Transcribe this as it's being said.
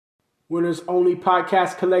Winners Only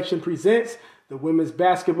Podcast Collection presents the Women's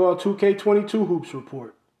Basketball 2K22 Hoops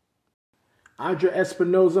Report. Andra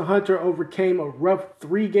Espinoza-Hunter overcame a rough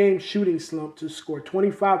 3-game shooting slump to score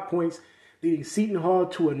 25 points, leading Seton Hall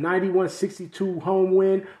to a 91-62 home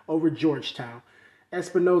win over Georgetown.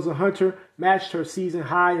 Espinoza-Hunter matched her season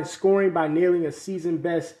high in scoring by nailing a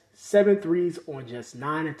season-best 7 threes on just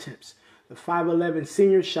 9 attempts. The 5'11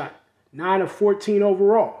 senior shot 9 of 14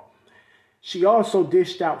 overall. She also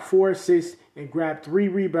dished out 4 assists and grabbed 3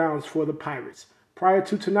 rebounds for the Pirates. Prior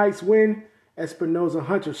to tonight's win,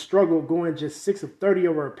 Espinoza-Hunter struggled, going just 6 of 30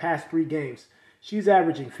 over her past 3 games. She's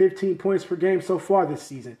averaging 15 points per game so far this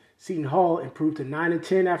season. Seton Hall improved to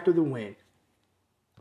 9-10 after the win.